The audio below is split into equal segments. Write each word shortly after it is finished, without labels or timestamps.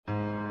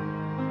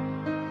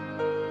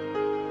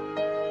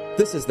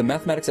This is the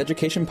Mathematics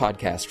Education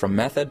Podcast from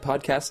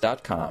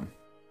mathedpodcast.com.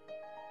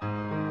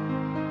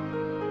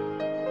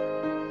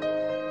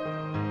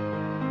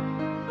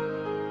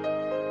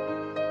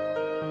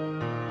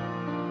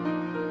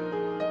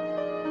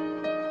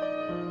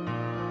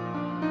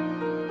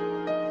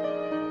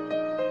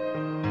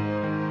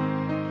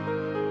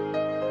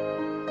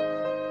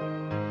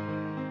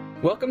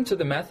 Welcome to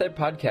the Math Ed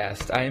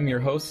Podcast. I am your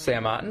host,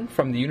 Sam Otten,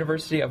 from the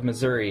University of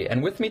Missouri,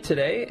 and with me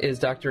today is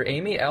Dr.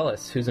 Amy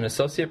Ellis, who's an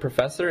associate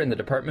professor in the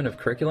Department of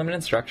Curriculum and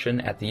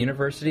Instruction at the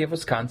University of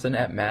Wisconsin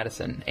at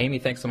Madison. Amy,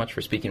 thanks so much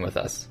for speaking with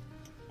us.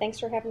 Thanks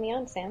for having me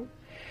on, Sam.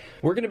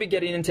 We're going to be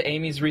getting into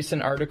Amy's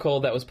recent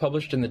article that was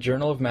published in the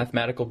Journal of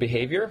Mathematical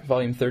Behavior,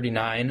 volume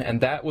 39,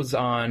 and that was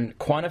on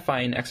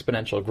quantifying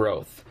exponential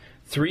growth,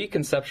 3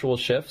 conceptual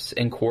shifts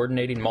in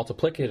coordinating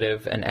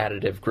multiplicative and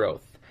additive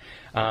growth.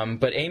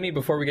 But Amy,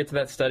 before we get to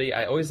that study,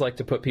 I always like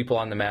to put people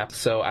on the map,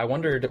 so I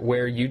wondered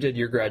where you did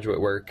your graduate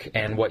work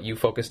and what you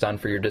focused on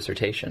for your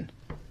dissertation.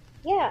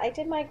 Yeah, I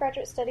did my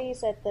graduate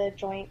studies at the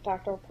Joint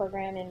Doctoral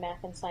Program in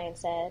Math and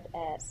Science Ed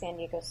at San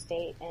Diego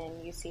State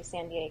and UC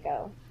San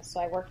Diego.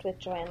 So I worked with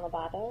Joanne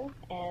Lobato,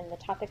 and the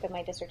topic of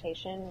my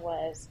dissertation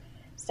was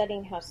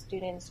studying how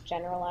students'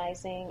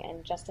 generalizing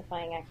and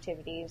justifying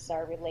activities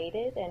are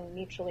related and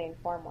mutually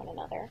inform one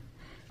another.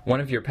 One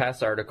of your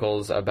past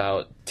articles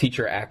about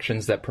teacher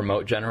actions that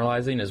promote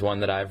generalizing is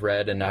one that I've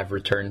read and I've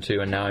returned to,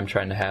 and now I'm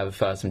trying to have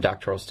some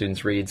doctoral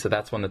students read, so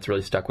that's one that's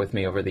really stuck with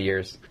me over the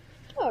years.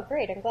 Oh,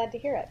 great. I'm glad to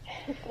hear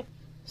it.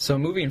 So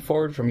moving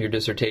forward from your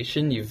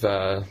dissertation, you've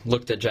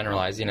looked at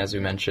generalizing, as we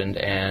mentioned,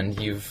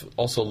 and you've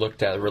also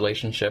looked at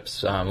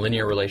relationships,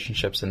 linear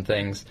relationships and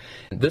things.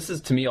 This is,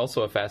 to me,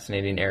 also a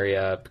fascinating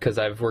area because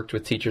I've worked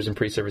with teachers and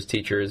pre-service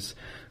teachers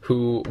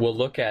who will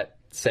look at,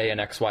 say, an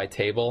XY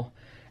table,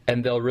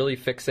 and they'll really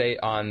fixate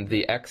on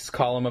the X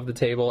column of the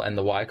table and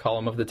the Y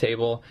column of the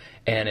table,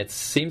 and it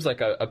seems like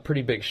a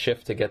pretty big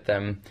shift to get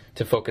them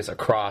to focus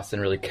across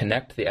and really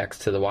connect the X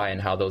to the Y and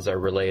how those are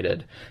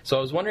related. So I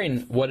was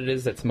wondering what it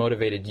is that's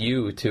motivated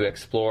you to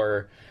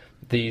explore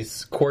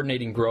these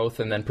coordinating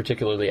growth and then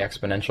particularly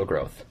exponential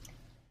growth.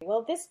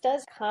 Well, this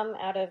does come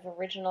out of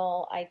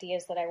original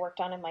ideas that I worked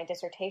on in my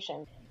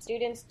dissertation.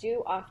 Students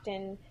do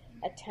often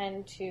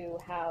attend to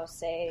how,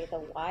 say, the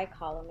Y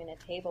column in a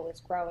table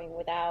is growing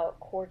without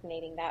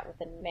coordinating that with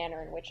the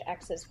manner in which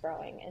X is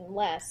growing,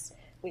 unless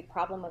we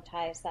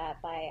problematize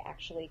that by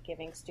actually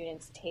giving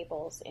students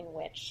tables in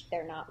which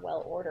they're not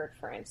well ordered,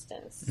 for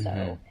instance. Mm-hmm.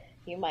 So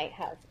you might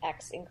have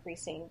X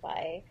increasing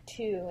by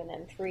 2, and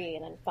then 3,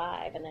 and then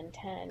 5, and then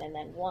 10, and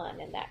then 1,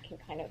 and that can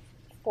kind of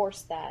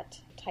force that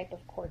type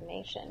of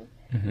coordination.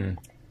 Mm-hmm.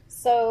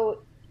 So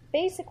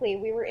basically,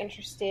 we were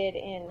interested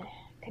in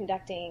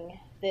conducting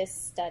this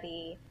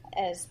study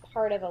as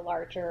part of a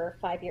larger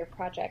 5-year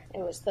project.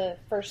 It was the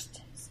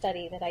first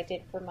study that I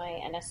did for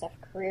my NSF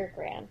career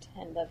grant,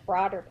 and the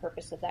broader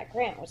purpose of that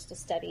grant was to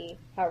study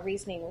how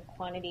reasoning with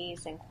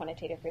quantities and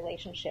quantitative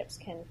relationships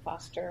can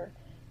foster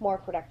more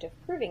productive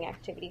proving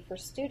activity for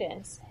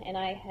students. And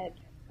I had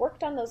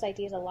worked on those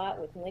ideas a lot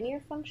with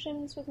linear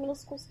functions with middle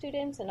school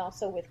students and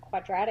also with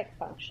quadratic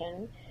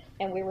function.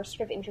 And we were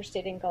sort of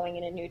interested in going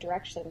in a new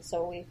direction,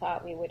 so we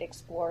thought we would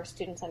explore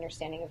students'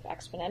 understanding of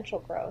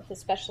exponential growth,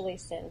 especially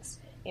since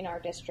in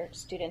our district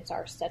students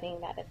are studying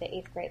that at the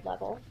 8th grade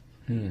level.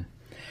 And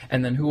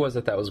then who was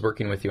it that was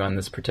working with you on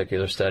this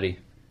particular study?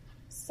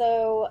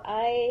 So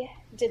I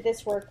did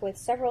this work with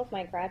several of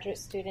my graduate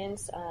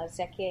students,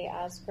 Zekiah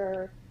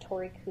Asber,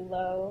 Tori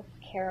Kulo,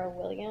 Kara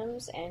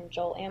Williams, and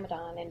Joel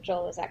Amadon. And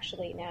Joel is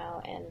actually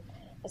now an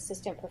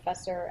assistant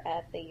professor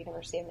at the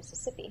University of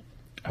Mississippi.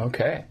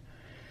 Okay.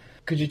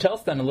 Could you tell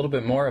us then a little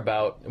bit more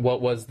about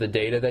what was the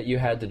data that you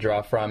had to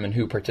draw from and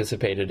who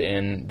participated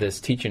in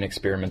this teaching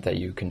experiment that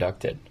you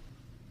conducted?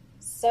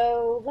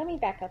 So let me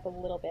back up a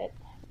little bit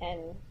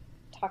and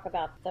talk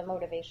about the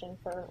motivation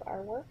for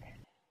our work.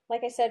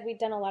 Like I said, we'd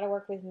done a lot of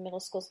work with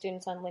middle school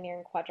students on linear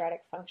and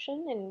quadratic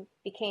function and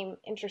became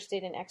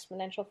interested in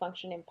exponential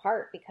function in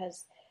part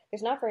because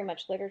there's not very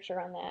much literature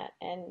on that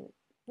and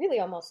really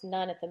almost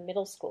none at the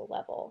middle school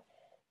level.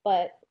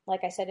 But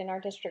like I said, in our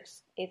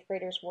district's 8th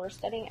graders were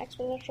studying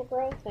exponential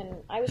growth, and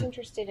I was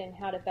interested in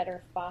how to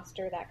better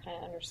foster that kind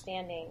of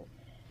understanding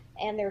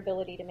and their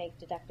ability to make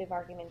deductive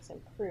arguments and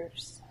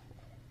proofs.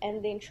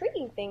 And the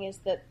intriguing thing is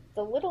that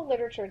the little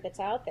literature that's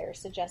out there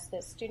suggests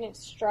that students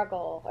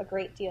struggle a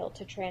great deal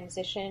to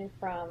transition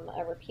from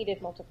a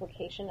repeated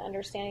multiplication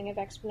understanding of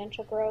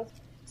exponential growth,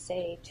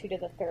 say 2 to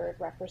the 3rd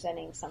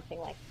representing something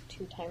like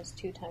 2 times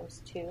 2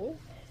 times 2,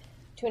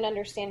 to an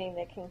understanding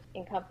that can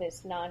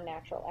encompass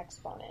non-natural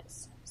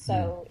exponents.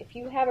 So if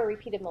you have a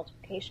repeated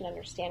multiplication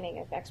understanding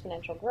of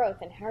exponential growth,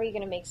 then how are you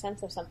going to make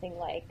sense of something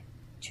like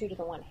 2 to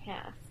the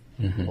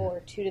 1/2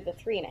 or 2 to the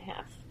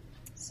 3.5?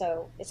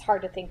 So it's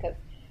hard to think of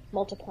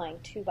multiplying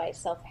 2 by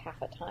itself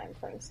half a time,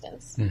 for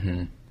instance.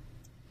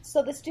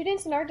 So the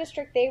students in our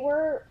district, they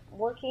were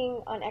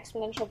working on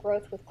exponential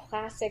growth with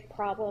classic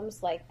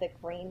problems like the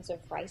grains of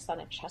rice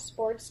on a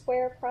chessboard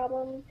square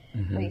problem,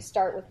 where you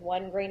start with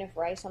 1 grain of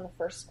rice on the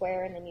first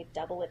square and then you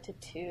double it to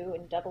 2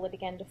 and double it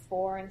again to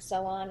 4 and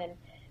so on. And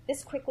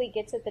this quickly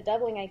gets at the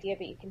doubling idea,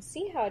 but you can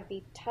see how it'd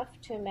be tough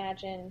to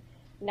imagine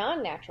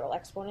non-natural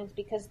exponents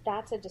because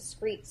that's a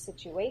discrete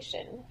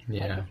situation.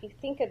 Yeah. Like if you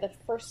think of the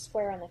first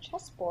square on the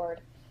chessboard,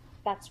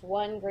 that's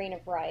 1 grain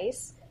of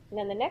rice, and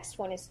then the next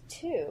one is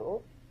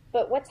 2.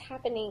 But what's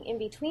happening in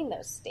between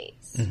those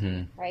states,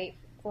 right?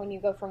 When you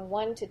go from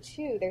 1 to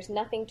 2, there's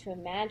nothing to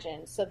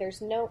imagine. So there's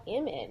no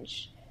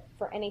image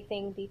for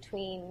anything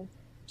between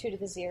 2 to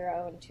the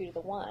 0 and 2 to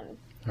the 1.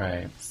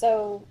 Right.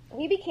 So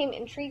we became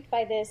intrigued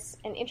by this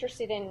and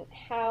interested in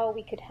how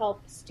we could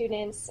help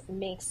students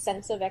make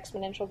sense of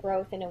exponential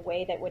growth in a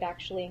way that would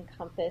actually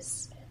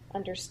encompass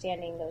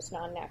understanding those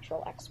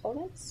non-natural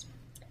exponents.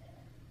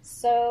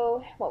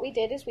 So what we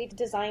did is we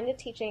designed a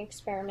teaching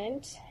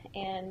experiment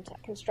and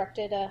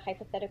constructed a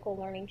hypothetical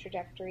learning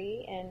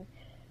trajectory, and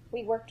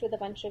we worked with a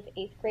bunch of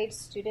 8th grade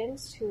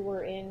students who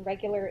were in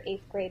regular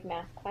 8th grade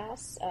math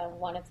class.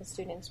 One of the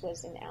students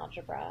was in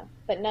algebra,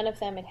 but none of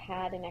them had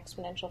had an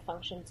exponential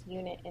functions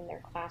unit in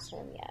their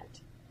classroom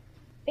yet.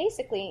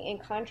 Basically, in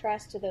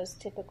contrast to those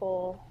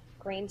typical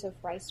grains of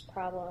rice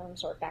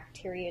problems or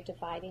bacteria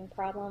dividing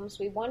problems,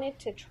 we wanted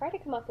to try to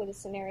come up with a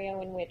scenario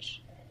in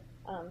which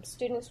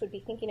students would be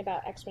thinking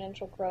about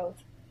exponential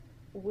growth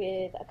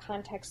with a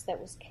context that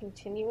was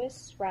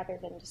continuous rather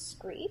than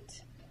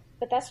discrete.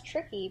 But that's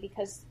tricky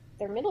because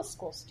they're middle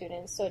school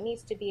students, so it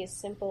needs to be a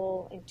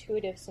simple,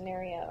 intuitive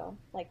scenario,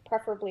 like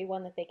preferably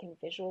one that they can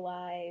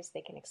visualize,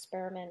 they can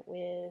experiment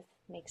with,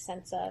 make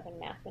sense of, and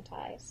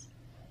mathematize.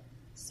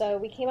 So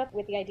we came up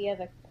with the idea of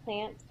a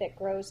plant that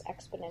grows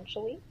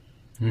exponentially.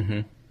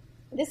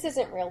 This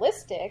isn't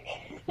realistic.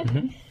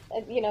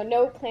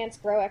 No plants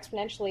grow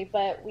exponentially,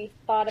 but we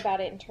thought about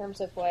it in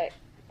terms of what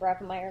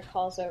Bravemeier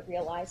calls a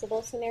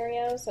realizable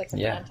scenario. So it's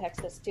a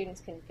context that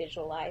students can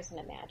visualize and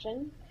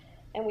imagine.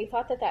 And we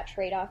thought that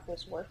trade-off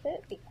was worth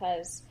it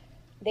because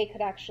they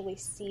could actually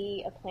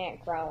see a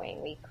plant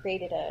growing. We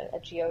created a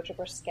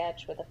GeoGebra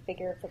sketch with a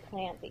figure of the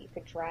plant that you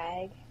could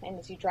drag. And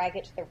as you drag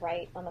it to the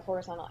right on the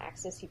horizontal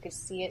axis, you could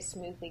see it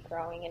smoothly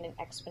growing in an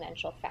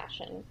exponential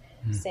fashion,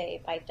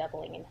 say by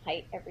doubling in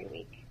height every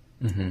week.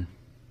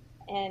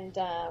 And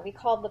we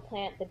called the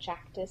plant the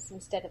Jactus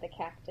instead of the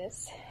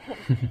cactus.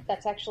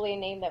 That's actually a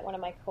name that one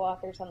of my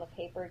co-authors on the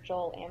paper,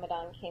 Joel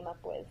Amadon, came up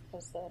with,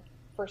 because the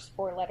first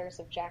 4 letters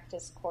of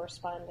Jactus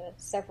correspond to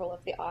several of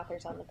the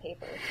authors on the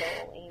paper,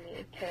 Joel,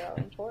 Amy, Caro,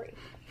 and Tori,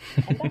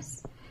 and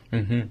us.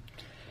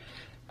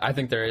 I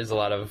think there is a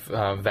lot of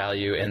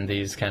value in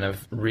these kind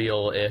of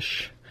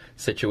real-ish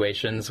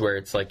situations where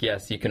it's like,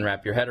 yes, you can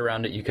wrap your head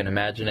around it, you can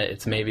imagine it,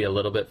 it's maybe a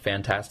little bit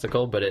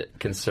fantastical, but it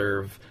can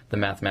serve the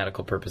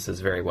mathematical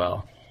purposes very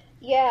well.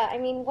 Yeah, I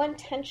mean, one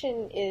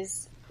tension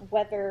is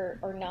whether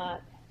or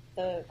not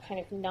the kind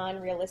of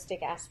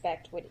non-realistic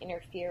aspect would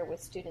interfere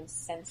with students'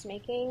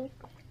 sense-making,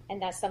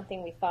 and that's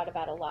something we thought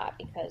about a lot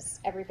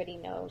because everybody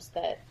knows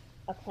that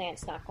a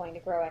plant's not going to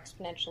grow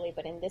exponentially,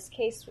 but in this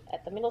case,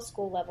 at the middle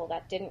school level,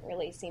 that didn't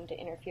really seem to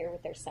interfere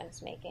with their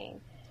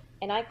sense-making.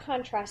 And I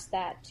contrast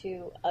that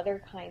to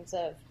other kinds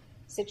of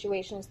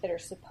situations that are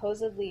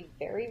supposedly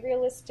very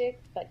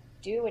realistic but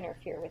do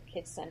interfere with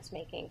kids'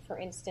 sense-making. For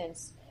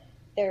instance,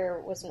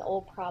 there was an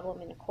old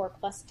problem in a Core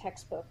Plus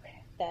textbook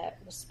that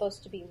was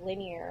supposed to be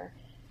linear,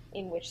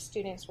 in which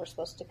students were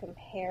supposed to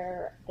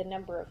compare the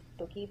number of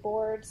boogie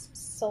boards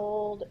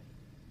sold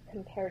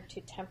compared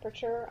to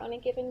temperature on a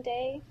given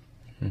day.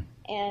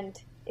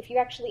 And if you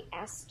actually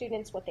ask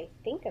students what they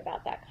think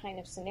about that kind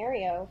of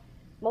scenario,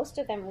 most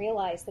of them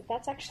realize that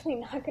that's actually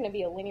not going to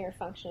be a linear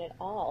function at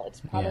all. It's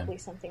probably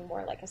something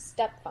more like a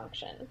step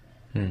function.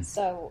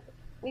 So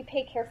we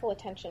pay careful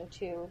attention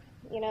to,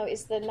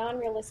 is the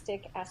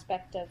non-realistic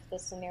aspect of the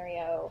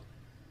scenario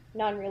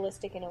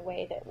non-realistic in a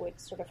way that would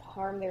sort of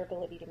harm their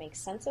ability to make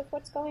sense of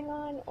what's going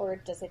on, or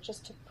does it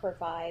just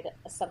provide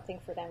something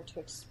for them to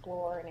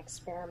explore and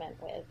experiment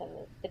with? And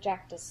the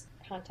Jactus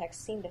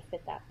context seemed to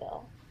fit that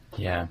bill.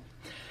 Yeah.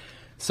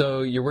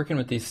 So you're working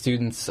with these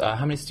students.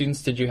 How many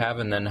students did you have,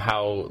 and then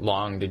how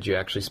long did you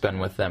actually spend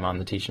with them on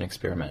the teaching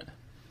experiment?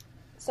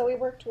 So we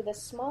worked with a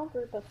small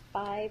group of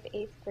 5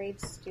 8th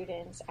grade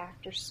students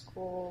after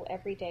school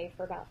every day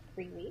for about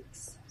 3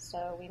 weeks.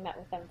 So we met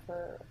with them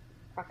for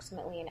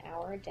approximately an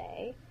hour a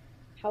day.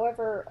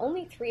 However,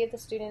 only 3 of the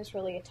students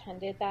really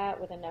attended that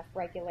with enough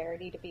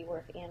regularity to be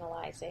worth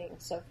analyzing.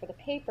 So for the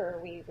paper,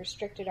 we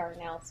restricted our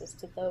analysis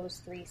to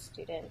those 3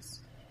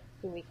 students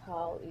who we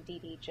call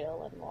Uditi,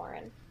 Jill, and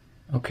Lauren.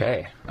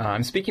 Okay.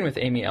 I'm speaking with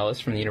Amy Ellis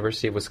from the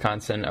University of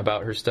Wisconsin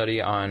about her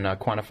study on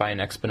quantifying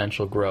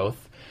exponential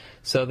growth.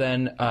 So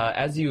then,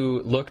 as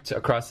you looked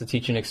across the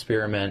teaching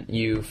experiment,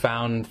 you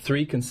found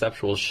 3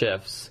 conceptual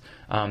shifts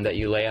that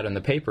you lay out in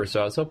the paper.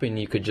 So I was hoping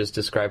you could just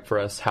describe for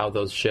us how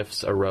those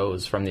shifts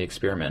arose from the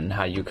experiment and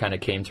how you kind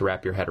of came to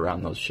wrap your head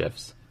around those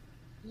shifts.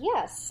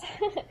 Yes,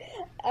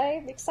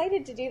 I'm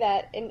excited to do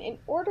that. And in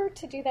order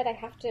to do that, I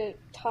have to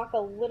talk a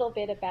little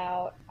bit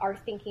about our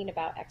thinking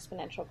about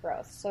exponential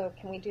growth. So,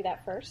 can we do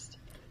that first?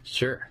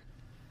 Sure.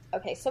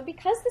 Okay, so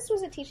because this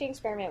was a teaching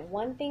experiment,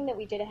 one thing that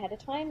we did ahead of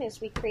time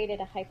is we created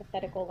a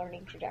hypothetical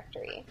learning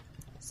trajectory.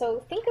 So,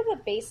 think of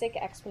a basic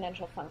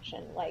exponential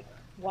function like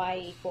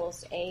y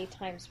equals a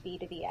times b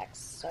to the x.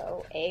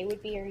 So, a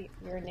would be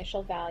your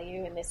initial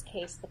value, in this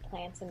case, the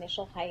plant's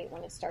initial height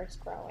when it starts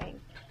growing.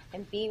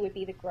 And b would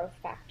be the growth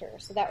factor.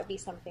 So that would be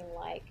something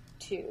like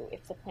 2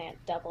 if the plant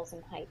doubles in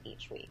height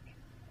each week.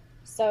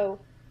 So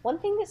one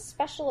thing that's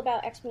special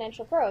about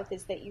exponential growth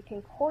is that you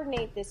can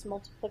coordinate this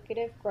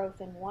multiplicative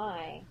growth in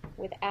y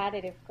with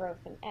additive growth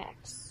in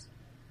x.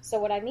 So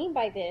what I mean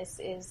by this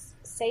is,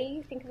 say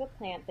you think of a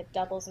plant that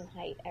doubles in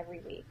height every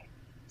week.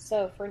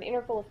 So for an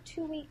interval of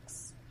 2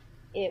 weeks,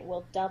 it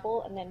will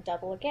double and then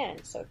double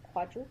again, so it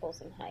quadruples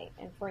in height.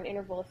 And for an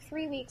interval of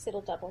 3 weeks, it'll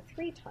double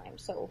 3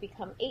 times, so it will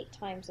become 8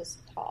 times as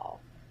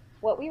tall.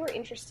 What we were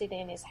interested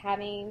in is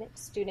having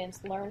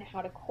students learn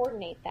how to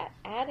coordinate that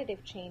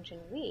additive change in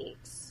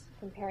weeks,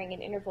 comparing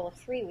an interval of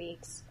 3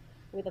 weeks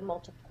with a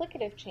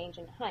multiplicative change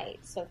in height,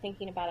 so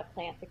thinking about a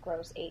plant that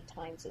grows 8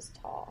 times as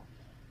tall.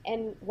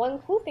 And one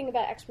cool thing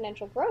about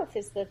exponential growth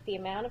is that the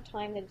amount of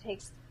time that it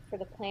takes for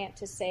the plant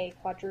to, say,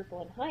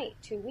 quadruple in height,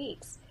 2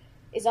 weeks,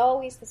 is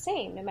always the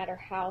same, no matter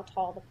how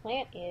tall the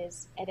plant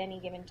is at any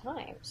given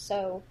time.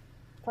 So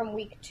from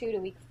week 2 to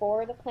week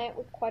 4, the plant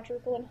would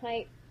quadruple in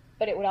height,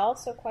 but it would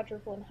also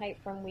quadruple in height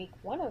from week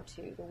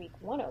 102 to week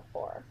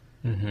 104.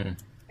 Mm-hmm.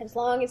 As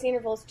long as the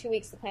interval is 2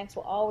 weeks, the plants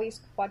will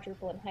always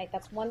quadruple in height.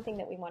 That's one thing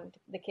that we wanted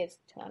the kids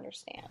to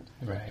understand.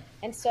 Right.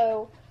 And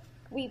so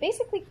we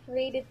basically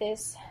created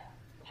this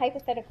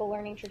hypothetical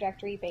learning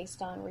trajectory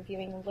based on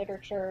reviewing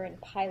literature and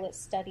pilot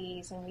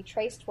studies, and we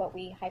traced what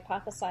we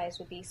hypothesized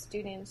would be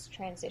students'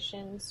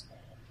 transitions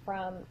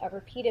from a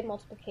repeated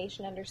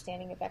multiplication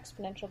understanding of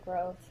exponential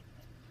growth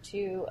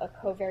to a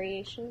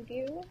covariation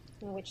view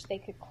in which they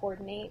could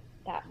coordinate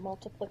that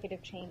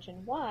multiplicative change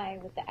in y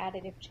with the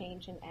additive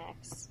change in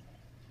x,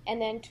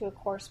 and then to a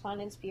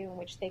correspondence view in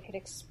which they could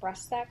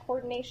express that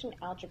coordination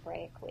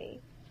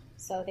algebraically.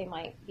 So they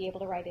might be able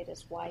to write it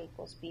as y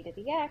equals b to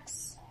the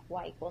x,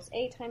 y equals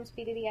a times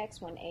b to the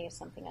x when a is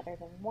something other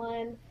than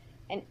 1.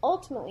 And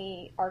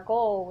ultimately, our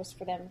goal was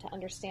for them to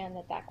understand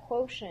that that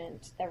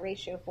quotient, that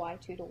ratio of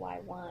y2 to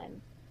y1,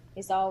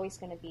 is always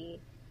going to be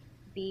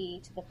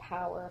b to the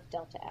power of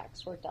delta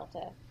x, where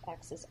delta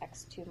x is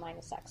x2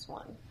 minus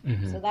x1.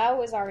 Mm-hmm. So that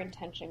was our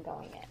intention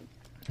going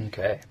in.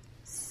 Okay.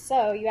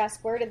 So you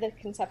ask, where did the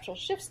conceptual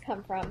shifts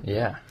come from?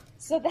 Yeah.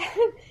 So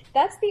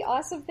that's the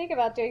awesome thing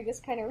about doing this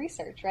kind of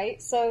research,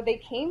 right? So they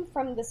came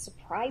from the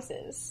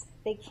surprises.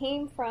 They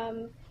came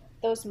from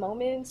those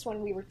moments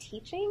when we were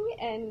teaching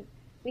and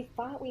we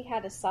thought we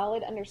had a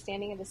solid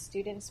understanding of the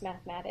students'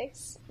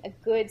 mathematics, a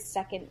good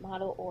second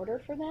model order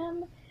for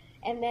them.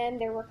 And then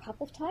there were a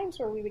couple of times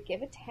where we would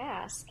give a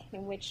task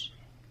in which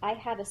I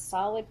had a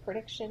solid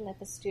prediction that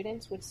the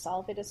students would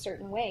solve it a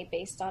certain way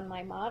based on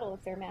my model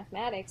of their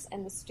mathematics,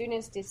 and the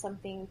students did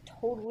something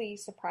totally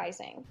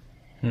surprising.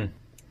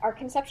 Our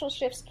conceptual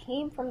shifts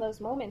came from those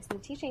moments in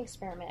the teaching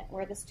experiment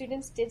where the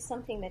students did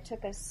something that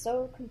took us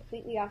so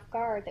completely off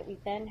guard that we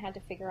then had to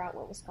figure out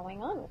what was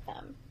going on with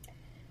them.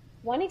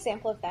 One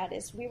example of that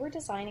is we were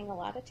designing a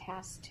lot of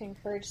tasks to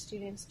encourage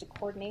students to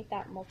coordinate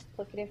that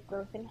multiplicative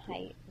growth in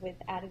height with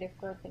additive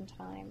growth in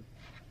time.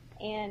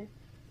 And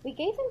we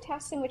gave them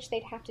tasks in which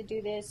they'd have to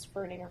do this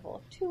for an interval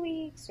of 2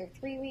 weeks or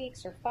 3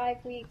 weeks or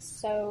 5 weeks.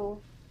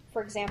 So,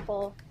 for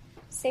example,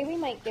 say we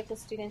might give the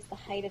students the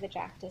height of the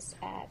Jactus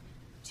at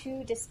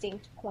 2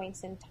 distinct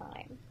points in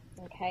time.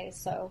 Okay,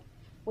 so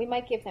we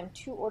might give them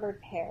 2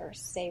 ordered pairs,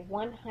 say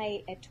one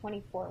height at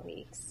 24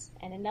 weeks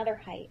and another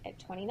height at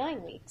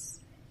 29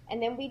 weeks.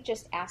 And then we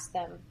just ask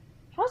them,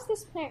 how's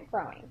this plant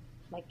growing?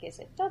 Like, is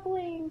it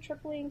doubling,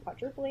 tripling,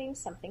 quadrupling,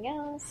 something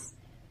else?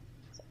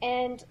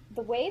 And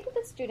the way that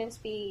the students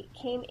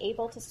became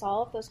able to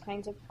solve those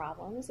kinds of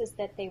problems is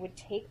that they would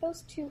take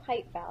those 2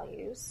 height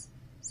values,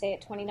 say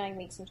at 29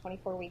 weeks and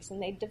 24 weeks,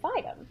 and they'd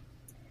divide them.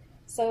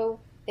 So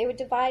they would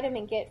divide them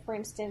and get, for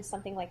instance,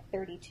 something like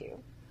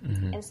 32.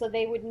 Mm-hmm. And so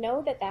they would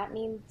know that that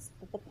means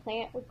that the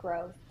plant would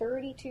grow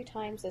 32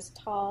 times as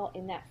tall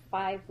in that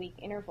 5-week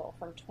interval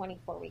from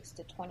 24 weeks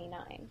to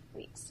 29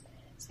 weeks.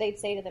 So they'd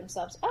say to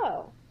themselves,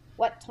 oh,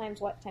 what times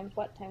what times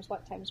what times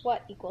what times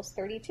what equals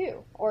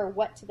 32? Or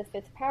what to the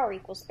 5th power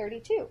equals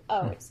 32?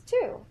 Oh, it's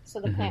 2. So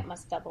the plant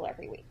must double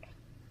every week.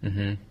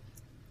 Mm-hmm.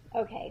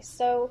 Okay,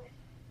 so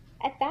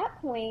at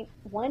that point,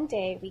 one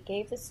day we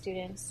gave the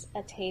students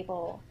a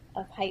table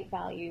of height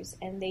values,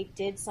 and they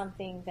did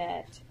something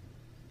that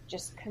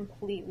just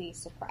completely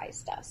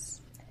surprised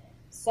us.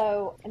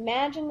 So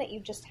imagine that you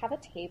just have a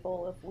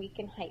table of week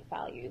and height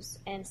values,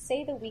 and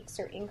say the weeks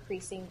are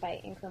increasing by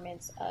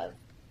increments of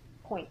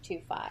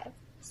 0.25.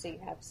 So you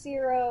have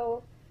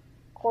 0,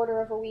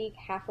 quarter of a week,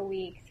 half a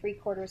week,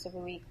 3/4 of a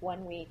week,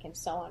 1 week, and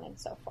so on and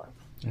so forth.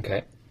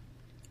 Okay.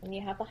 And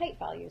you have the height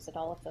values at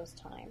all of those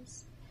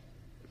times.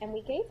 And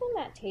we gave them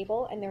that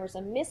table, and there was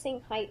a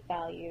missing height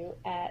value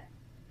at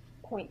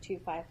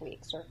 0.25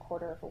 weeks, or a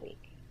quarter of a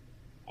week.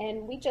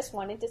 And we just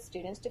wanted the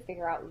students to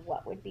figure out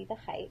what would be the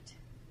height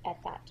at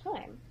that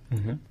time.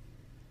 Mm-hmm.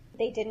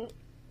 They didn't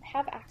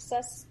have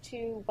access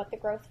to what the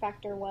growth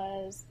factor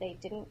was. They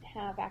didn't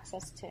have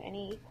access to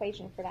any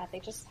equation for that. They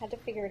just had to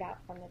figure it out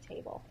from the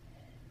table.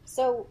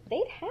 So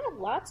they'd had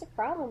lots of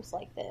problems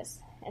like this,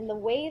 and the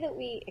way that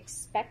we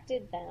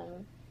expected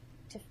them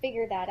to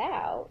figure that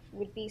out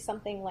would be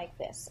something like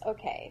this.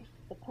 Okay,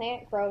 the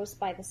plant grows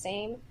by the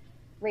same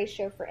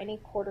ratio for any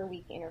quarter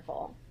week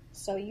interval.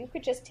 So you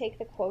could just take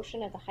the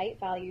quotient of the height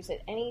values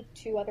at any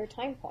two other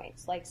time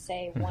points, like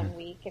say 1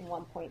 week and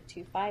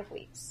 1.25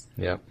 weeks.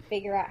 Yep.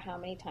 Figure out how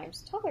many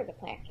times taller the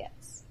plant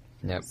gets.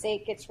 Yep. Say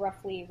it gets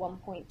roughly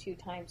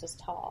 1.2 times as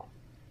tall.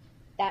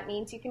 That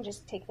means you can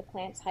just take the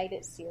plant's height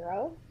at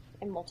 0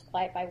 and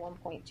multiply it by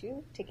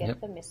 1.2 to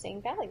get the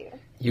missing value.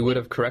 You would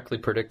have correctly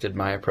predicted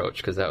my approach,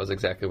 because that was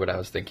exactly what I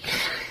was thinking.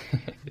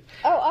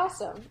 Oh,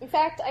 awesome. In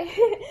fact,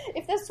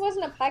 if this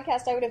wasn't a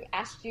podcast, I would have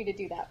asked you to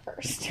do that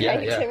first. Yeah,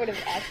 right? yeah. I would have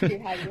asked you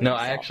how you would No,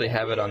 I actually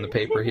have it on the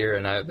paper here,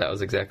 and that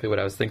was exactly what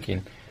I was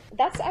thinking.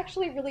 That's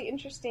actually really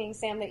interesting,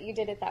 Sam, that you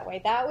did it that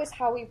way. That was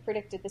how we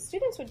predicted the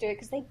students would do it,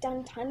 because they'd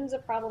done tons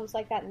of problems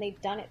like that, and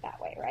they'd done it that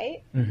way,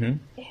 right?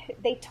 Mm-hmm.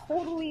 They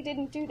totally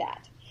didn't do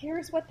that.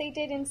 Here's what they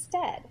did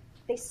instead.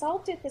 They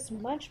solved it this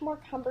much more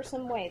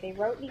cumbersome way. They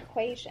wrote an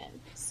equation.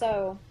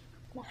 So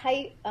the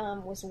height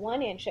was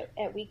 1 inch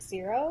at week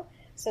 0,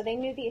 so they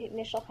knew the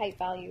initial height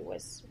value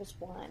was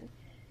 1.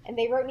 And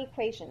they wrote an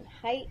equation.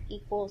 Height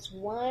equals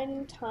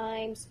 1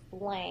 times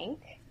blank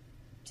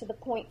to the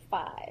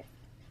 0.5.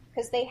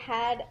 Because they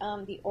had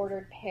the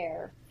ordered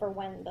pair for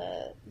when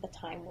the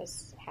time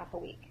was half a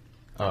week.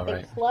 All they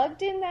right.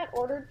 plugged in that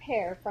ordered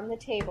pair from the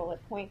table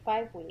at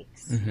 0.5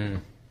 weeks. Mm-hmm.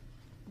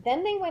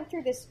 Then they went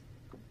through this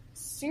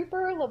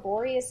super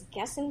laborious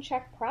guess and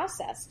check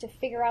process to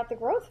figure out the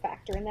growth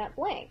factor in that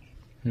blank,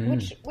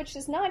 which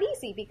is not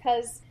easy,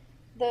 because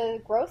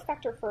the growth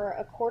factor for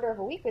a quarter of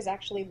a week was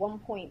actually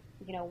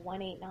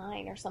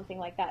 1.189 or something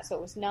like that. So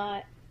it was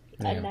not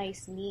a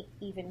nice, neat,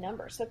 even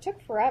number. So it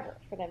took forever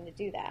for them to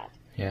do that.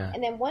 Yeah.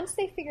 And then once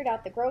they figured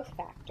out the growth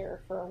factor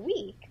for a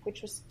week,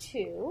 which was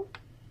 2,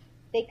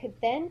 they could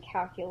then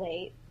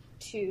calculate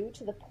 2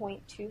 to the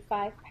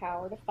 0.25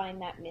 power to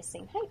find that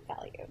missing height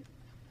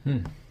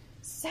value.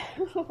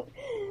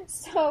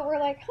 So we're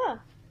like,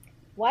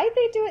 why'd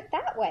they do it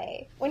that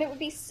way when it would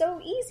be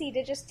so easy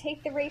to just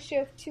take the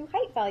ratio of 2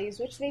 height values,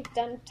 which they've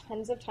done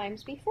tons of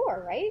times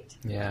before, right?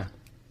 Yeah.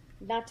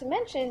 Not to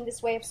mention,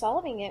 this way of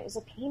solving it was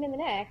a pain in the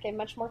neck and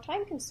much more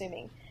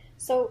time-consuming.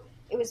 So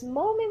it was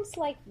moments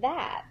like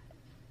that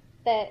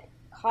that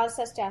caused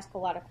us to ask a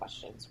lot of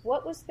questions.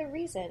 What was the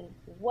reason?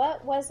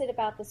 What was it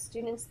about the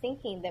students'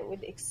 thinking that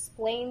would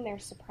explain their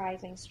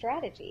surprising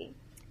strategy?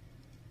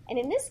 And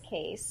in this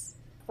case,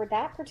 for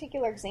that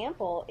particular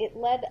example, it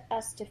led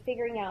us to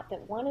figuring out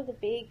that one of the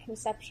big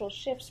conceptual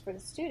shifts for the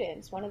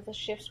students, one of the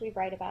shifts we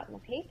write about in the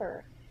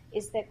paper,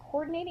 is that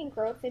coordinating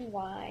growth in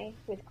Y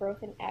with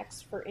growth in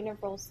X for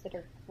intervals that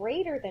are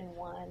greater than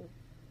 1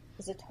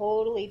 is a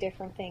totally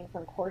different thing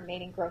from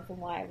coordinating growth in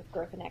Y with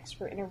growth in X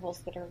for intervals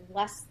that are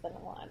less than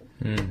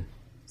 1.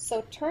 So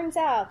it turns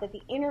out that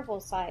the interval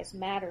size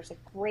matters a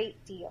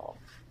great deal.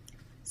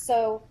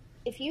 So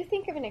if you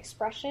think of an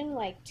expression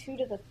like 2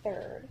 to the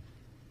third,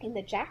 in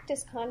the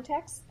Jactus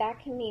context, that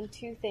can mean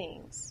 2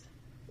 things.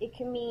 It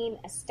can mean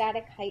a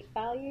static height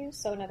value,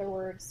 so in other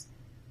words,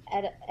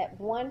 at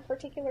one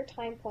particular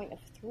time point of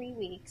 3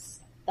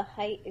 weeks, the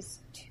height is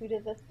 2 to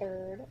the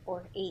third,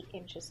 or 8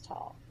 inches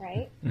tall,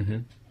 right? Mm-hmm.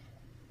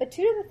 But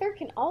 2 to the third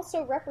can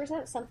also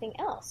represent something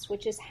else,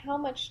 which is how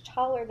much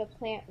taller the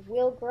plant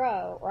will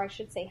grow, or I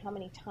should say how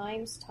many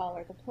times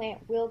taller the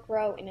plant will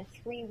grow in a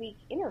 3-week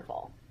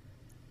interval.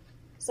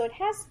 So it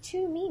has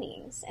 2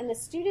 meanings, and the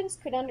students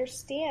could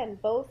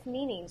understand both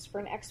meanings for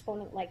an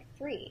exponent like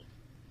 3.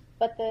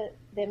 But the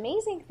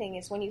amazing thing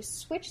is when you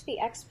switch the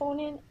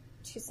exponent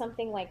to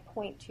something like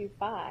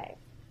 0.25,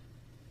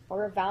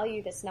 or a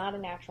value that's not a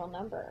natural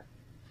number,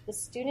 the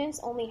students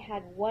only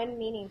had one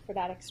meaning for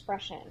that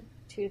expression,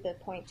 to the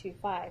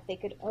 0.25. They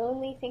could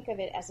only think of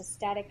it as a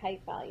static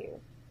height value,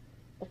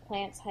 the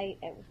plant's height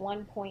at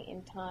one point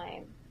in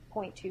time,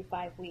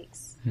 0.25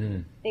 weeks.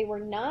 They were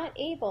not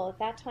able at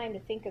that time to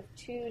think of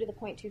 2 to the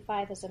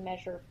 0.25 as a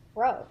measure of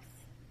growth,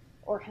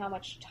 or how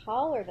much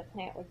taller the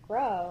plant would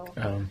grow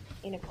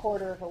in a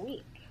quarter of a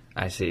week.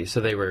 I see. So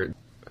they were,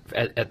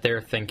 at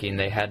their thinking,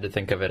 they had to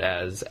think of it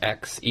as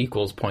x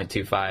equals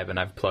 0.25, and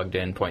I've plugged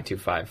in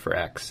 0.25 for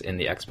x in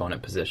the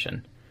exponent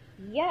position.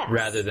 Yes.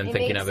 Rather than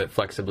thinking of it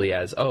flexibly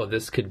as,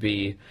 this could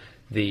be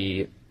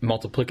the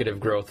multiplicative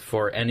growth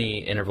for any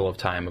interval of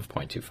time of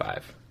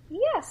 0.25.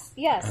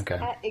 Yes, okay.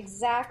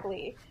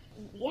 Exactly.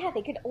 Yeah,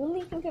 they could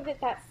only think of it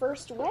that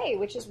first way,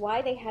 which is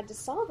why they had to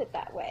solve it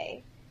that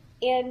way.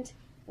 And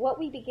what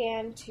we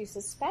began to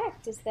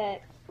suspect is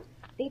that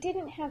they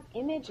didn't have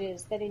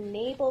images that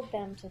enabled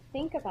them to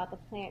think about the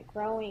plant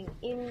growing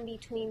in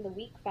between the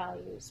week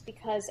values,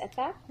 because at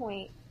that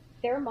point,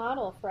 their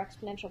model for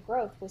exponential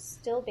growth was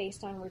still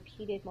based on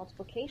repeated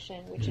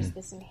multiplication, which is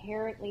this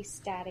inherently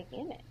static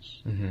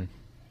image.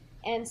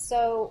 And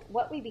so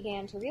what we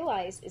began to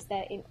realize is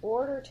that in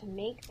order to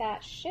make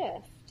that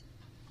shift,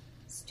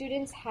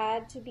 students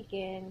had to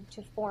begin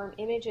to form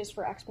images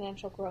for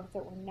exponential growth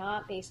that were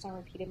not based on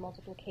repeated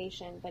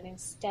multiplication, but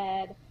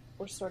instead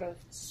were sort of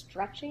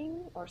stretching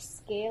or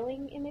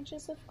scaling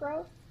images of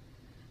growth.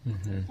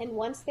 And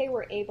once they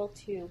were able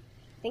to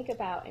think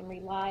about and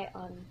rely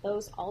on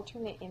those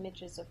alternate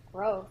images of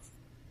growth,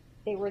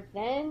 they were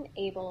then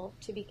able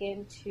to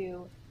begin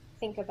to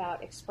think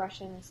about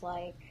expressions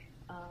like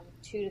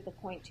 2 to the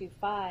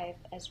 0.25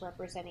 as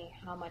representing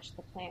how much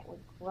the plant would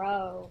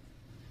grow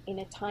in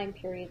a time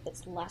period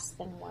that's less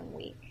than 1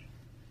 week.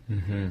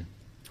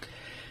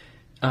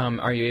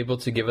 Are you able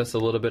to give us a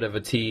little bit of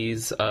a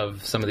tease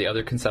of some of the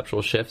other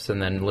conceptual shifts,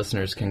 and then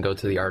listeners can go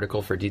to the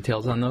article for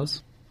details on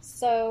those?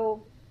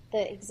 So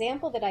the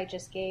example that I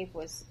just gave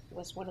was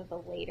one of the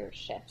later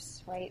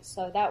shifts, right?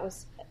 So that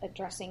was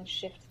addressing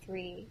shift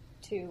 3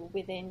 to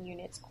within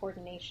units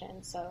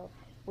coordination. So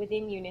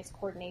within units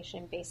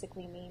coordination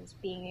basically means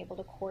being able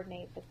to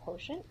coordinate the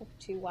quotient of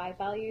 2 y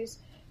values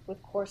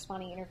with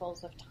corresponding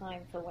intervals of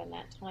time for when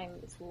that time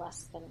is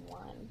less than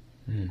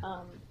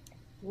 1.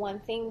 One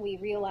thing we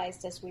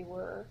realized as we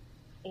were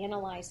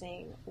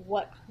analyzing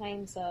what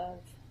kinds of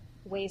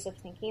ways of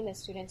thinking the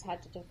students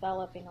had to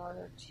develop in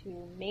order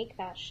to make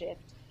that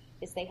shift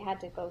is they had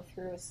to go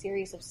through a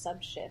series of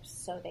subshifts.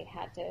 So they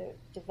had to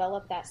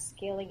develop that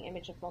scaling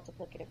image of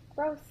multiplicative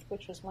growth,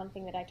 which was one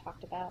thing that I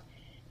talked about.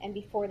 And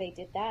before they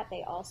did that,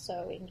 they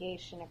also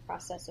engaged in a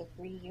process of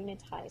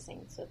reunitizing.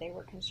 So they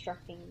were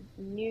constructing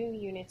new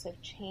units of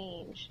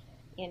change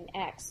in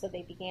X. So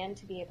they began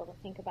to be able to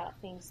think about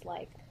things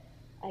like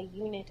a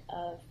unit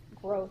of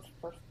growth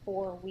for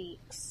 4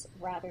 weeks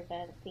rather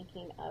than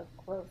thinking of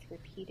growth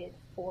repeated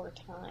 4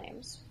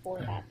 times for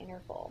that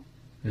interval.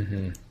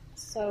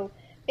 So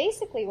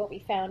basically what we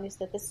found is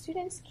that the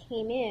students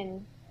came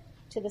in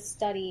to the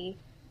study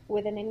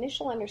with an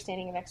initial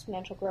understanding of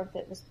exponential growth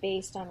that was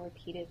based on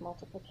repeated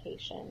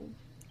multiplication.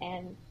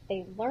 And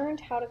they learned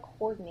how to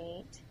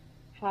coordinate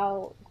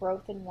how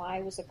growth in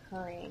y was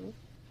occurring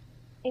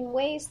in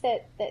ways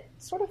that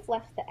sort of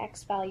left the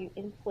x value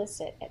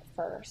implicit at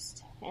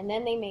first. And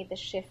then they made the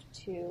shift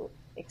to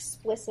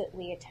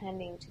explicitly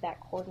attending to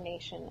that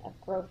coordination of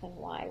growth in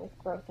y with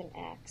growth in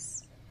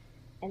x.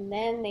 And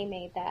then they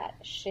made that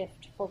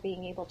shift for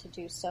being able to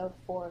do so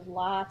for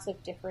lots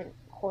of different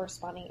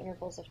corresponding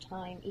intervals of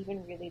time,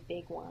 even really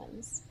big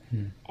ones.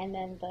 And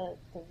then the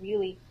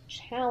really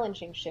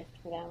challenging shift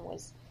for them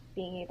was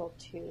being able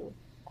to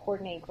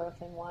coordinate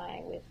growth in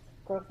y with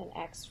growth in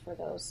x for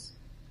those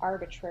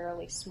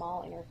arbitrarily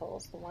small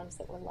intervals, the ones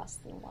that were less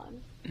than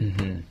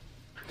 1.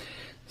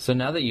 So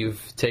now that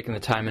you've taken the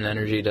time and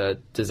energy to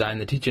design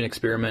the teaching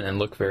experiment and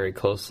look very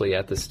closely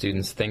at the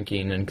students'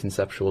 thinking and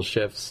conceptual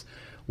shifts,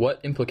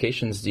 what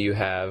implications do you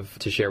have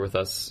to share with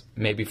us,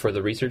 maybe for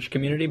the research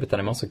community, but then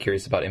I'm also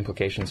curious about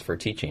implications for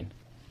teaching?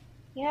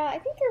 Yeah, I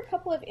think there are a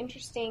couple of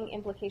interesting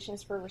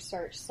implications for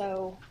research.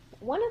 So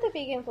one of the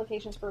big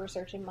implications for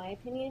research, in my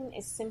opinion,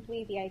 is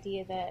simply the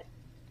idea that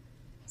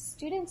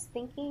students'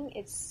 thinking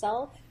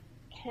itself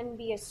can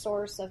be a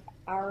source of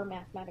our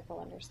mathematical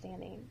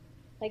understanding.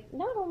 Like,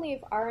 not only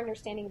of our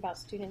understanding about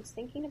students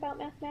thinking about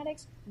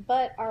mathematics,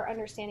 but our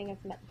understanding of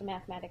the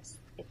mathematics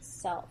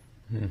itself.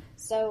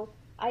 So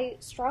I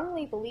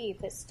strongly believe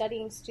that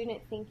studying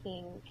student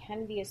thinking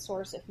can be a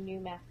source of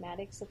new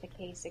mathematics at the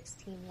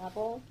K-16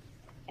 level.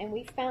 And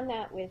we've found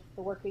that with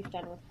the work we've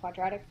done with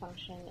quadratic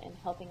function and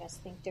helping us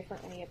think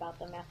differently about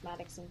the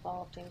mathematics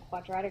involved in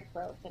quadratic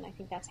growth. And I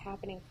think that's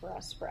happening for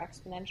us for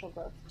exponential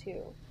growth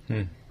too.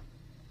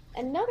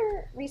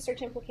 Another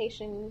research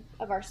implication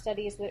of our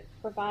study is that it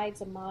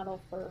provides a model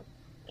for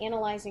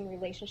analyzing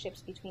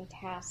relationships between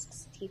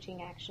tasks,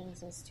 teaching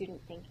actions, and student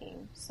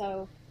thinking.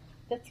 So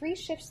the 3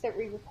 shifts that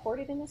we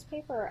reported in this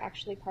paper are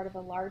actually part of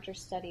a larger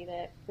study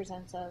that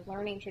presents a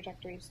learning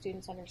trajectory of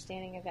students'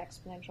 understanding of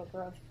exponential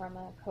growth from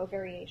a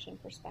covariation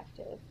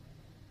perspective.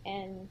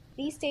 And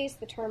these days,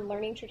 the term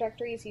learning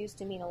trajectory is used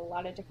to mean a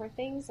lot of different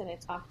things, and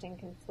it's often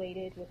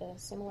conflated with a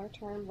similar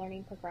term,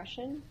 learning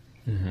progression.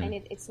 And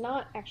it's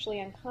not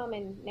actually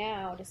uncommon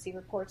now to see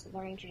reports of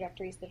learning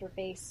trajectories that are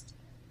based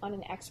on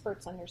an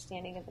expert's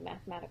understanding of the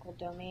mathematical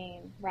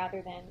domain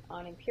rather than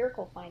on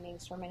empirical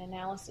findings from an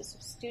analysis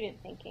of student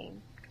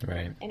thinking.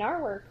 Right. And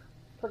our work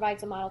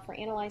provides a model for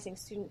analyzing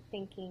student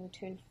thinking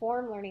to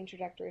inform learning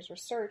trajectories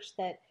research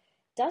that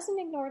doesn't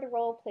ignore the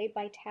role played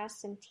by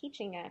tasks and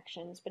teaching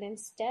actions, but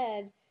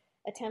instead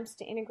attempts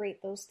to integrate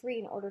those 3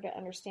 in order to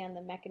understand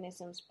the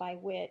mechanisms by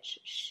which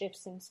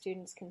shifts in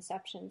students'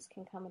 conceptions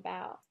can come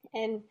about.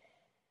 And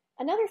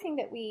another thing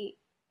that we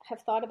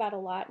have thought about a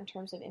lot in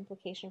terms of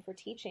implication for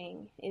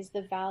teaching is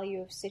the value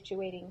of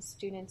situating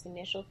students'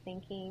 initial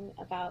thinking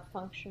about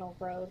functional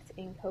growth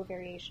in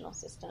covariational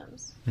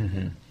systems.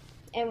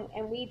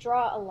 And we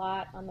draw a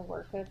lot on the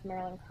work of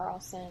Marilyn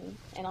Carlson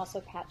and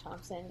also Pat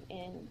Thompson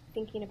in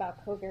thinking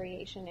about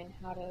covariation and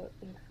how to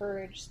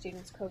encourage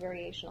students'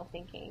 covariational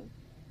thinking.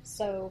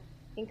 So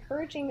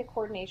encouraging the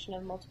coordination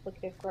of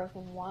multiplicative growth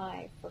in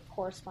Y for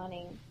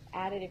corresponding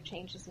additive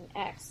changes in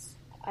X,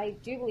 I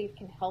do believe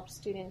can help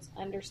students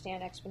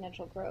understand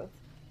exponential growth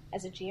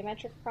as a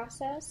geometric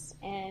process,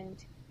 and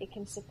it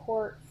can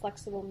support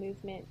flexible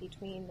movement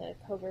between the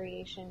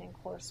covariation and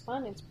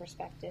correspondence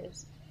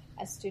perspectives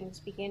as students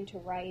begin to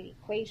write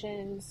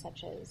equations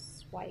such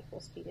as y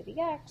equals b to the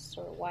x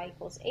or y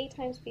equals a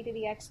times b to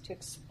the x to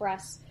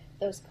express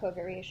those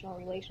covariational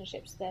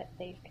relationships that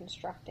they've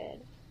constructed.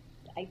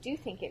 I do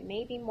think it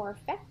may be more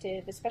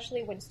effective,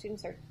 especially when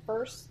students are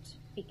first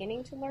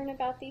beginning to learn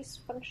about these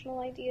functional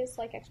ideas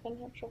like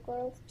exponential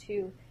growth,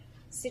 to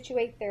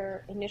situate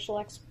their initial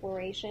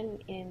exploration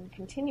in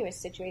continuous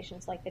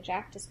situations like the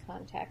JACTIS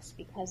context,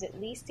 because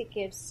at least it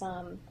gives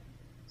some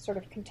sort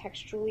of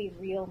contextually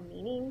real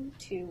meaning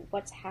to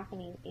what's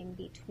happening in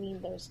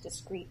between those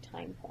discrete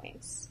time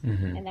points.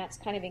 Mm-hmm. And that's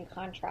kind of in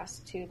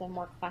contrast to the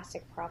more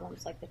classic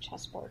problems like the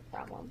chessboard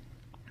problem.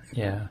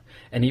 Yeah,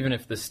 and even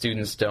if the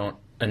students don't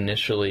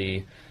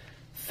initially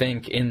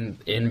think in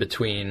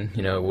between,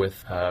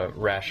 with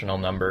rational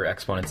number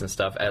exponents and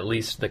stuff, at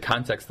least the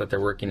context that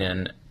they're working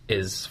in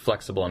is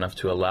flexible enough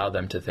to allow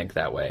them to think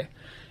that way.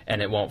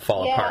 And it won't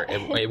fall apart.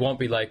 It won't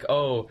be like,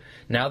 oh,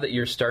 now that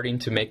you're starting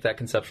to make that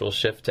conceptual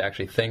shift to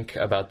actually think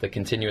about the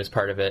continuous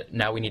part of it,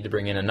 now we need to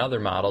bring in another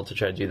model to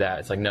try to do that.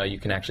 It's like, no, you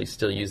can actually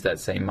still use that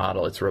same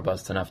model. It's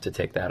robust enough to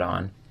take that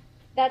on.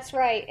 That's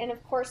right. And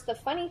of course, the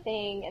funny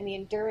thing and the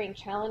enduring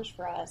challenge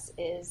for us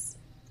is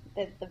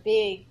that the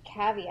big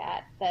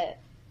caveat that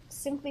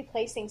simply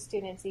placing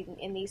students even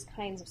in these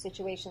kinds of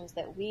situations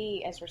that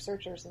we as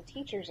researchers and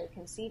teachers are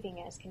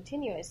conceiving as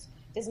continuous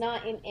does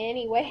not in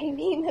any way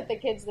mean that the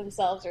kids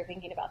themselves are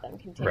thinking about them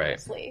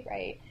continuously,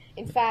 right?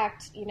 In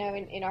fact,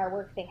 in our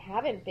work, they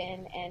haven't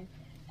been, and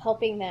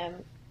helping them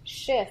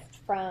shift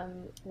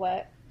from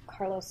what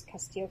Carlos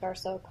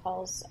Castillo-Garzo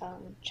calls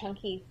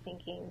chunky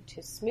thinking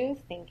to smooth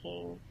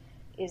thinking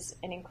is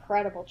an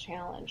incredible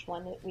challenge,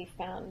 one that we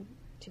found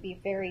to be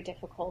very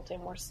difficult,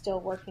 and we're still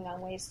working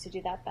on ways to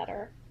do that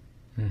better.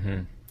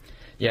 Mm-hmm.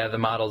 Yeah, the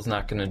model's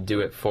not going to do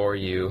it for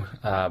you,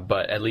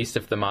 but at least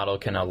if the model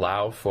can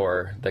allow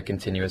for the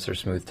continuous or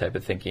smooth type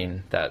of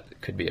thinking, that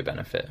could be a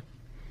benefit.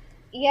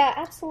 Yeah,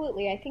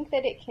 absolutely. I think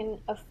that it can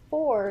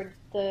afford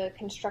the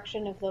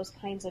construction of those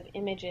kinds of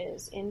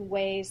images in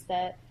ways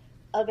that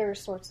other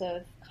sorts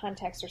of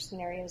contexts or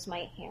scenarios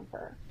might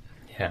hamper.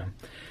 Yeah.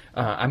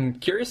 I'm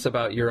curious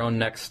about your own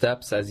next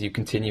steps as you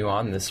continue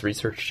on this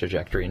research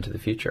trajectory into the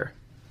future.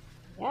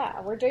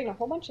 Yeah, we're doing a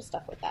whole bunch of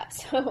stuff with that.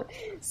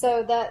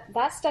 So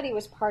that study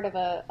was part of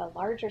a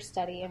larger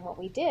study, and what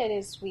we did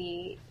is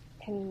we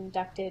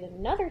conducted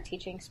another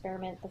teaching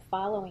experiment the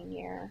following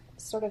year,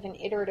 sort of an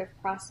iterative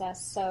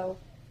process. So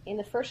in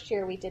the first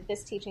year we did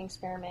this teaching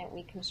experiment,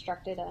 we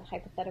constructed a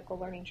hypothetical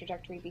learning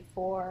trajectory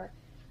before,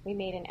 we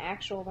made an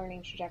actual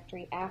learning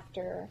trajectory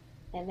after,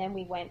 and then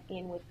we went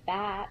in with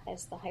that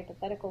as the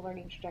hypothetical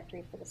learning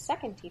trajectory for the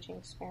second teaching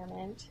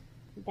experiment.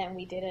 Then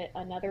we did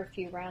another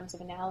few rounds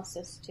of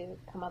analysis to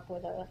come up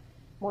with a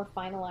more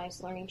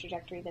finalized learning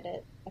trajectory that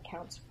it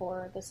accounts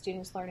for the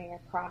students learning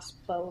across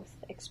both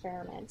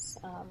experiments.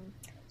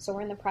 So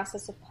we're in the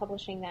process of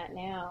publishing that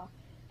now.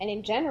 And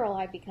in general,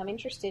 I've become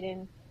interested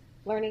in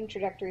learning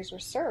trajectories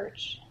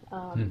research.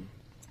 And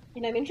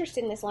I'm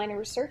interested in this line of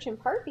research in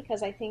part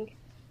because I think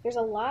there's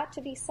a lot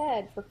to be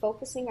said for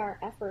focusing our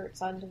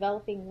efforts on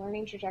developing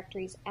learning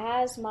trajectories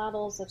as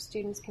models of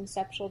students'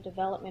 conceptual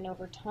development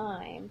over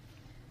time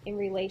in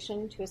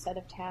relation to a set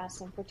of tasks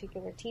and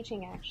particular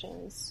teaching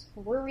actions.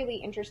 We're really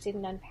interested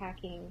in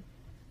unpacking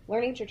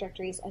learning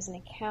trajectories as an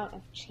account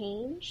of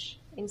change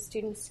in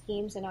student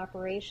schemes and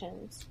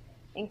operations,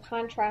 in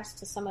contrast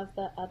to some of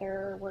the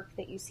other work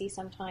that you see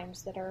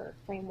sometimes that are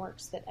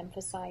frameworks that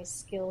emphasize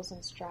skills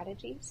and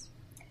strategies.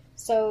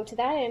 So to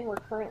that end, we're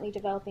currently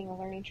developing a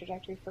learning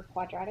trajectory for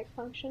quadratic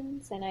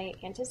functions, and I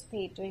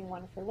anticipate doing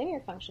one for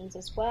linear functions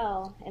as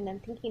well, and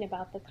then thinking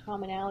about the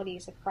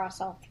commonalities across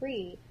all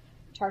three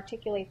to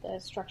articulate the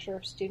structure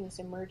of students'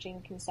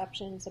 emerging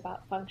conceptions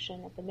about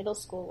function at the middle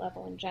school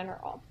level in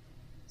general.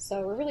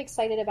 So we're really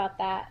excited about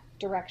that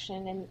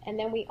direction. And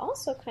then we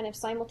also kind of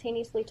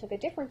simultaneously took a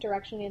different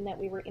direction in that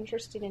we were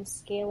interested in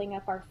scaling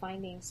up our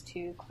findings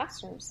to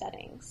classroom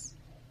settings.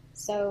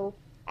 So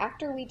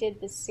after we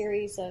did this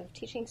series of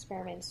teaching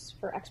experiments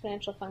for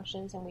exponential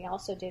functions, and we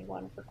also did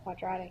one for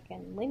quadratic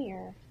and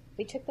linear,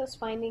 we took those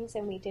findings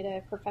and we did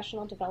a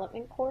professional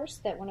development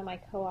course that one of my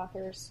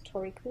co-authors,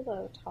 Tori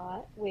Kulo,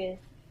 taught with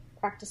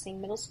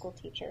practicing middle school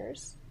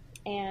teachers.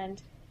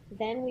 And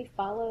then we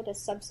followed a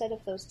subset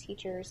of those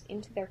teachers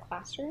into their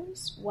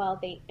classrooms while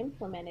they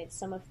implemented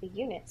some of the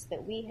units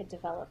that we had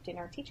developed in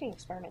our teaching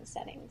experiment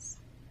settings.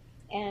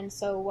 And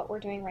so what we're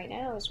doing right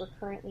now is we're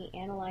currently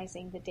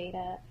analyzing the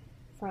data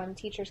from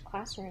teachers'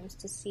 classrooms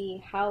to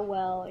see how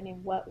well and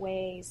in what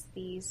ways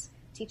these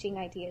teaching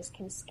ideas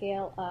can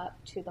scale up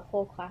to the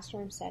whole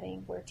classroom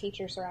setting where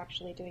teachers are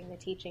actually doing the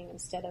teaching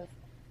instead of,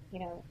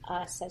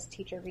 us as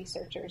teacher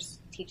researchers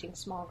teaching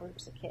small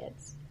groups of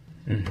kids.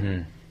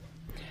 Mm-hmm.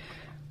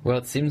 Well,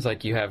 it seems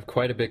like you have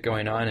quite a bit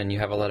going on and you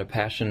have a lot of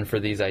passion for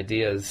these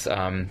ideas.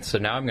 So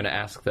now I'm going to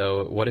ask,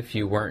 though, what if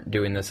you weren't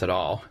doing this at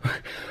all?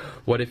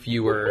 What if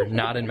you were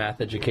not in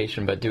math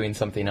education but doing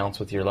something else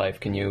with your life?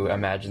 Can you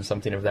imagine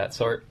something of that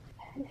sort?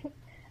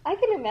 I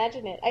can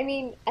imagine it. I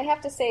mean, I have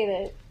to say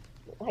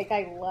that,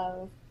 I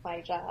love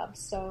my job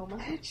so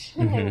much.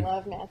 Mm-hmm. I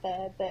love math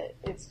ed that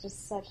it's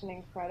just such an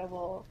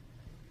incredible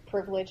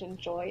privilege and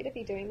joy to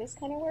be doing this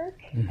kind of work.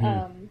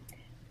 Mm-hmm.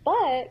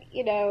 But,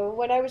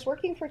 when I was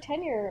working for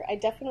tenure, I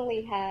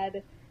definitely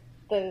had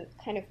the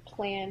kind of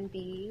plan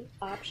B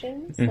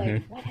options. Mm-hmm.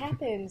 Like, what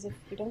happens if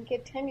you don't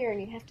get tenure and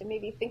you have to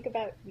maybe think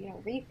about,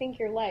 rethink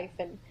your life?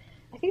 And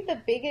I think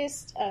the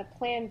biggest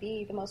plan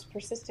B, the most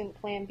persistent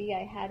plan B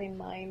I had in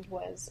mind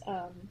was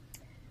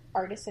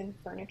artisan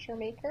furniture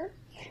maker.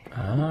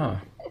 Oh.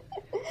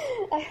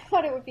 I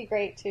thought it would be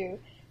great to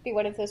be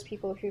one of those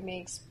people who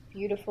makes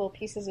beautiful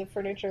pieces of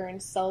furniture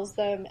and sells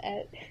them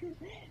at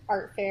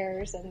art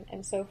fairs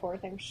and so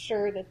forth. I'm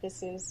sure that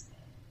this is,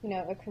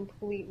 a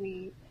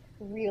completely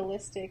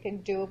realistic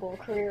and doable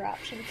career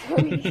option for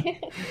me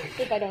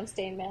if I don't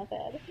stay in math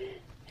ed.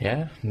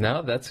 Yeah,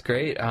 no, that's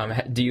great.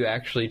 Do you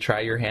actually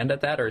try your hand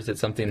at that, or is it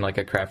something like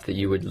a craft that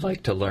you would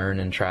like to learn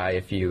and try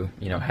if you,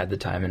 had the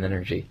time and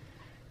energy?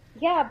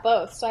 Yeah,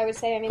 both. So I would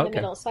say I'm in the Okay.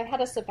 middle. So I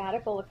had a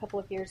sabbatical a couple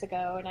of years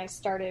ago, and I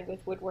started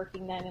with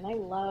woodworking then, and I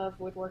love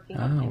woodworking.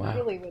 Oh, and wow.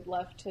 really would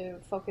love to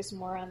focus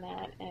more on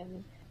that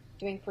and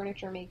doing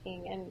furniture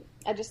making. And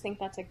I just think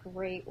that's a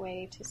great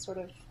way to sort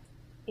of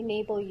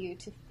enable you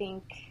to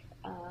think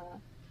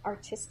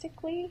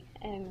artistically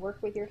and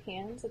work with your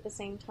hands at the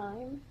same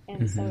time.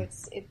 And so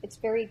it's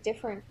very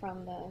different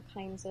from the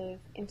kinds of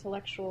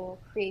intellectual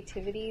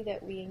creativity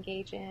that we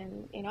engage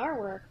in our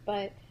work,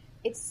 but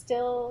it's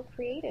still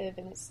creative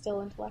and it's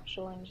still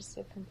intellectual in just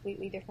a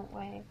completely different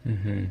way.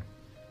 Mm-hmm.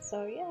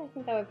 So yeah, I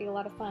think that would be a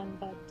lot of fun,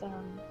 but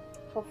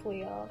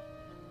hopefully I'll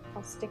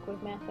stick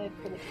with math ed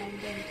for the time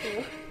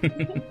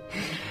being too.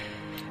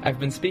 I've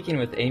been speaking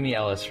with Amy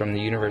Ellis from the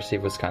University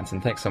of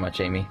Wisconsin. Thanks so much,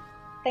 Amy.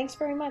 Thanks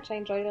very much. I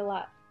enjoyed it a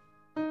lot.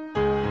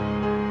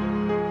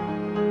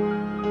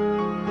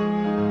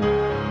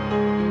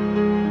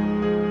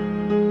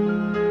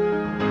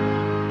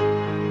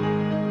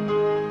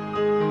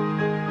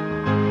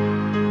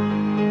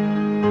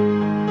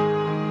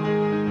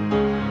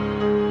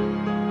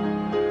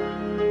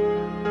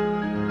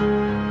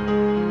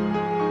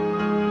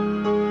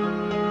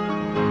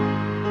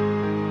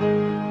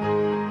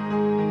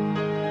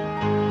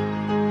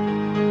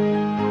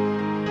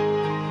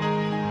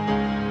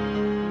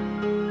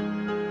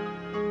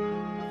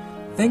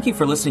 Thank you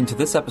for listening to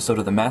this episode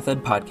of the Math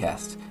Ed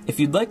Podcast. If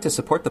you'd like to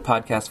support the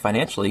podcast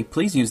financially,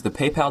 please use the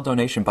PayPal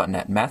donation button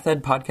at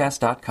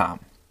mathedpodcast.com.